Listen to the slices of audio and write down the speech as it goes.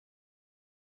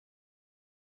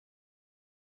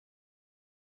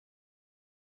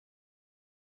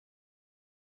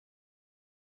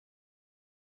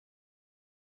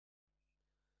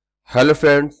Hello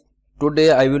friends,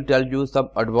 today I will tell you some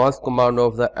advanced command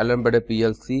of the embedded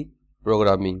PLC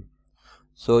programming.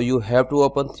 So you have to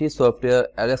open three software: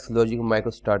 RX Logic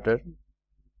MicroStarter.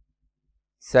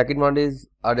 Second one is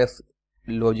RX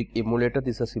Logic Emulator.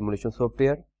 This is a simulation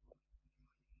software.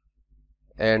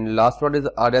 And last one is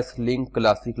RX Link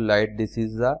Classic Lite. This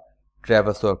is the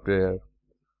travel software.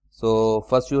 So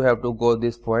first you have to go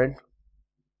this point.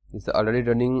 It's already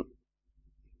running.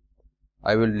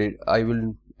 I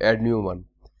will add new one.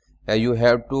 And you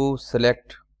have to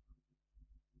select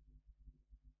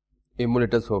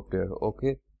emulator software.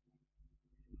 Okay.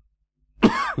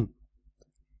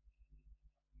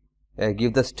 And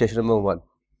give the station number 1.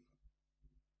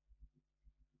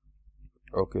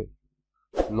 Okay.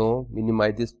 No,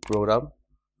 minimize this program.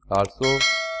 Also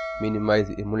minimize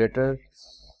emulator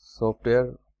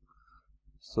software.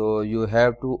 So you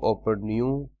have to open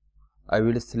new. I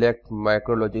will select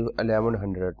MicroLogic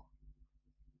 1100.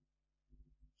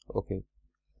 Okay.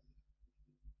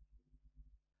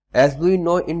 As we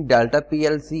know, in Delta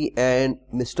PLC and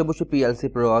Mr. Bush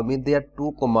PLC programming, there are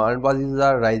two commands. One is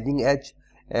the rising edge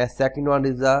and second one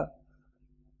is the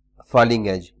falling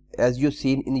edge. As you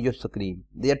seen in your screen,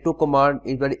 there are two commands.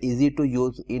 Is very easy to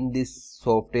use in this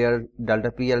software,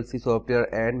 Delta PLC software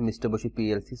and Mr. Bush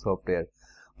PLC software.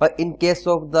 But in case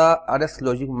of the RX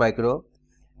Logic Micro,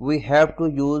 we have to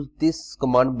use this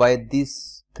command by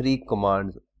these three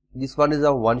commands. This one is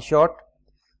a one shot,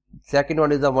 second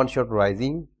one is a one shot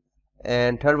rising,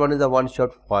 and third one is a one shot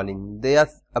falling. They are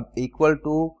equal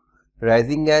to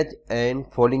rising edge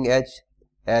and falling edge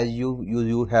as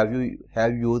you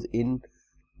have used in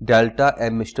Delta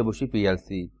and Mr. Bush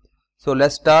PLC. So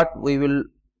let's start. We will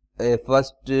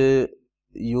first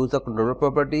use a controller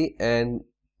property and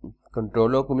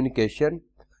controller communication.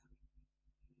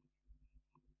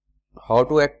 How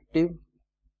to active,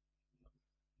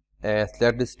 and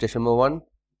select this station number 1.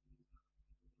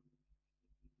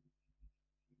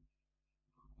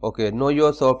 Okay, know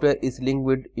your software is linked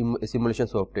with simulation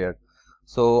software.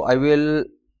 So I will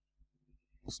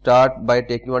start by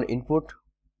taking one input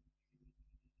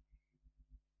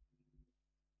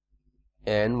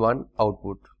and one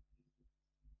output.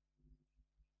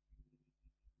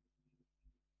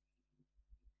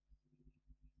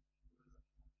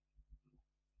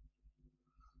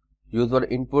 Use one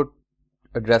input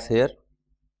address here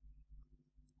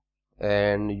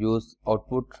and use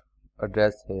output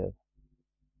address here.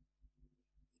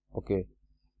 Okay,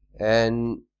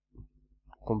 and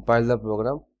compile the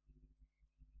program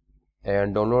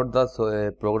and download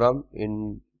the program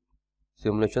in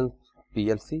simulation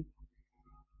PLC.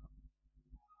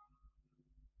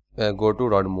 Go to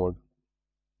run mode.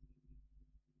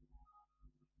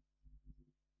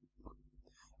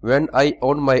 When I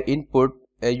on my input,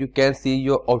 you can see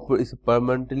your output is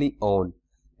permanently on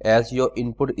as your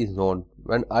input is on.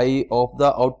 When I off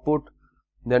the output,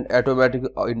 then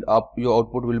automatically your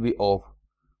output will be off.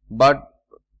 But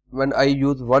when I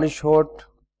use one shot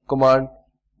command,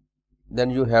 then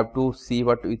you have to see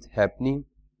what is happening.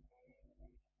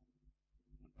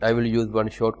 I will use one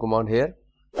shot command here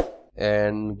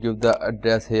and give the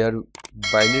address here,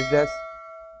 binary address.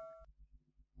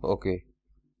 Okay.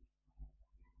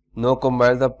 Now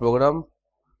compile the program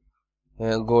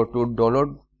and go to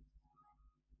download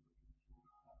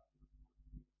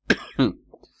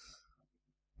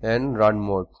and run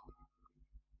mode.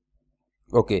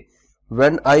 Okay,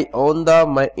 when I on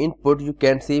my input, you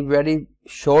can see very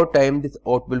short time this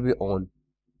out will be on.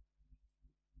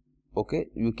 Okay,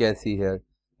 you can see here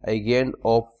again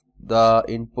off the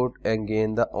input and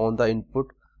again on the input.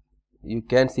 You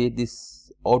can see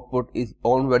this output is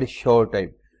on very short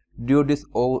time due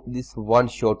to this one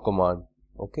short command.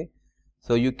 Okay,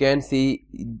 so you can see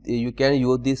you can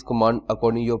use this command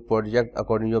according to your project,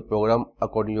 according to your program,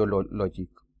 according to your logic.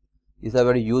 It's a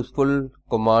very useful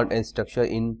command and structure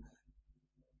in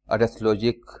RX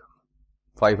Logic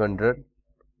 500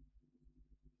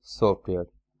 software.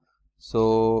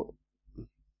 So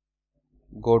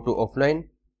go to offline.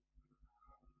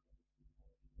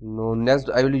 Now next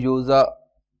I will use a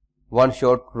one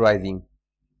shot rising.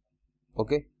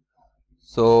 Okay,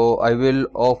 so I will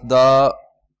off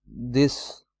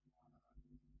this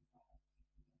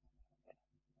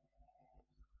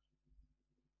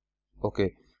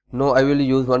okay. Now I will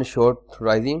use one shot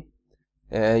rising.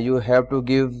 You have to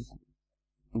give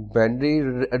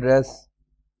binary address.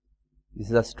 This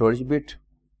is a storage bit,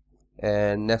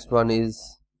 and next one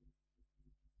is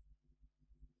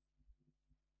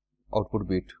output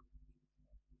bit.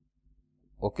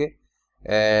 Okay,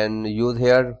 and use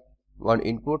here one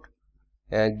input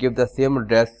and give the same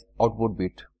address output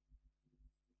bit.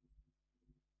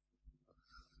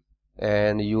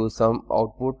 and use some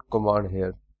output command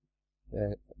here.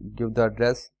 Give the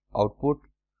address output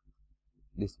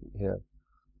this here.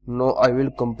 Now I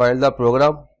will compile the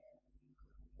program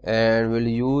and will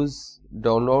use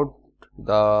download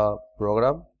the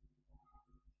program,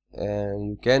 and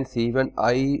you can see when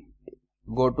I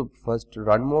go to first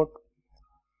run mode.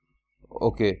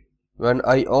 Okay, when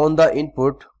I on the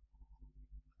input,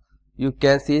 you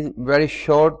can see very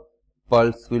short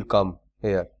pulse will come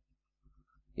here.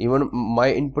 Even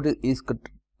my input is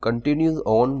continues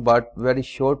on, but very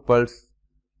short pulse,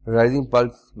 rising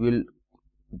pulse will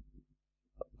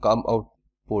come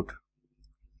output.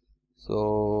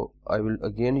 So I will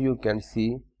again, you can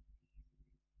see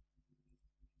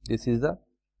this is the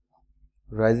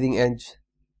rising edge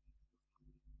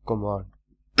command.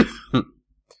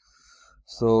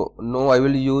 So now I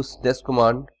will use this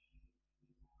command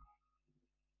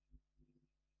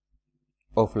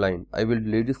offline. I will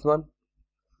delete this one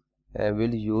and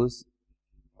will use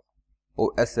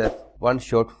OSF, one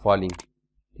shot falling.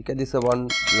 Okay, this is one,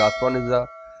 last one is a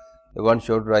one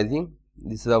shot rising,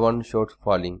 this is a one shot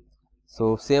falling.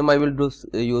 So same I will do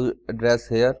use address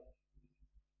here,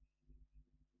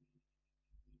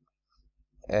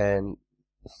 and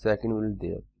second will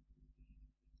there,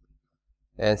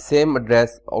 and same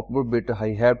address output bit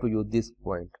I have to use this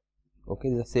point.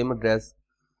 Okay, the same address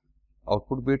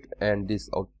output bit and this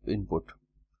input.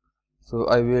 So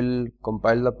I will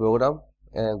compile the program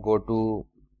and go to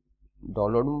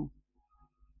download,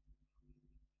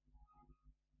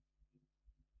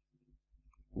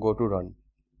 go to run.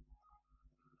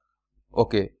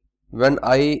 Okay, when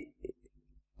I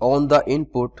on the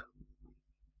input,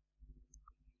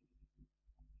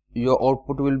 your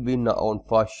output will be on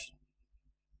fast,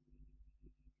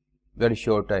 very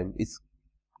short time, it's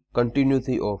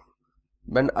continuously off.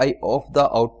 When I off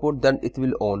the output, then it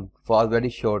will on for very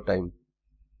short time.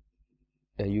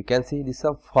 You can see this is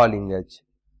a falling edge.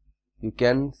 You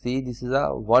can see this is a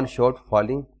one shot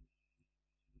falling.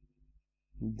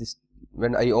 This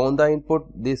when I on the input,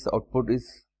 this output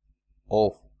is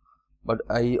off, but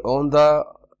I on the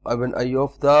when I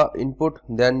off the input,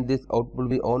 then this output will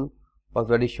be on for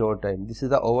very short time. This is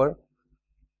the over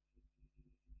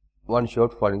one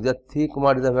shot falling. The three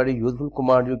command is a very useful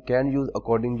command. You can use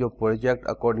according to your project,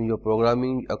 according to your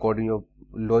programming, according to your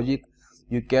logic.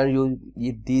 You can use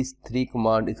these three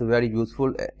commands. It's very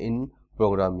useful in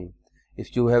programming.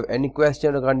 If you have any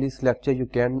question regarding this lecture, you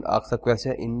can ask a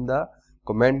question in the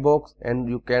comment box, and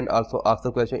you can also ask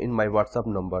the question in my WhatsApp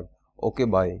number. Okay,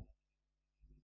 bye.